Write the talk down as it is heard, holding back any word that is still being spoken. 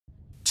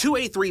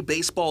2A-3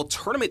 baseball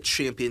tournament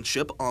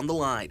championship on the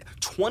line.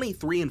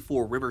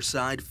 23-4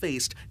 Riverside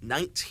faced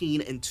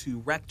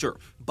 19-2 Rector.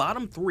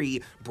 Bottom three,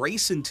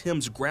 Brayson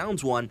Timms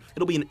grounds one.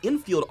 It'll be an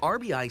infield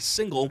RBI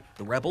single.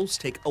 The Rebels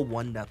take a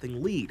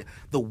 1-0 lead.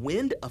 The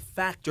wind a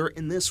factor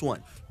in this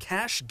one.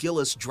 Cash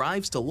Gillis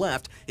drives to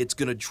left. It's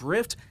going to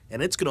drift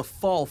and it's going to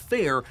fall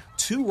fair.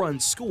 2-run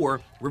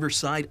score.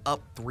 Riverside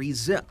up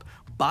 3-zip.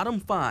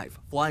 Bottom five,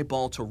 fly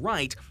ball to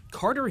right.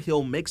 Carter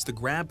Hill makes the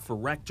grab for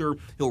Rector.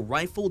 He'll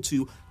rifle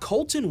to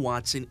Colton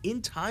Watson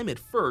in time at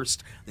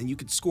first. Then you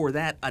could score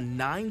that a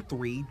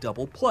 9-3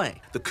 double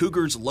play. The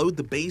Cougars load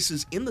the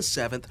bases in the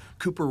seventh.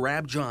 Cooper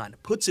Rabjohn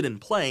puts it in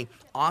play.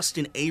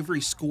 Austin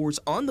Avery scores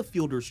on the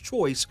fielder's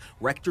choice.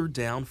 Rector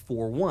down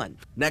 4-1.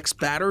 Next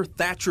batter,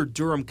 Thatcher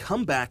Durham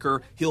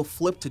comebacker. He'll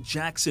flip to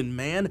Jackson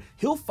Mann.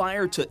 He'll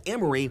fire to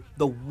Emery.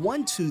 The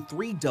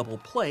 1-2-3 double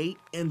play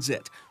ends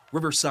it.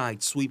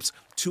 Riverside sweeps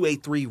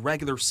 2A-3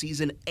 regular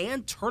season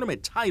and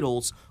tournament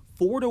titles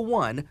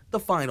 4-1 the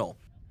final.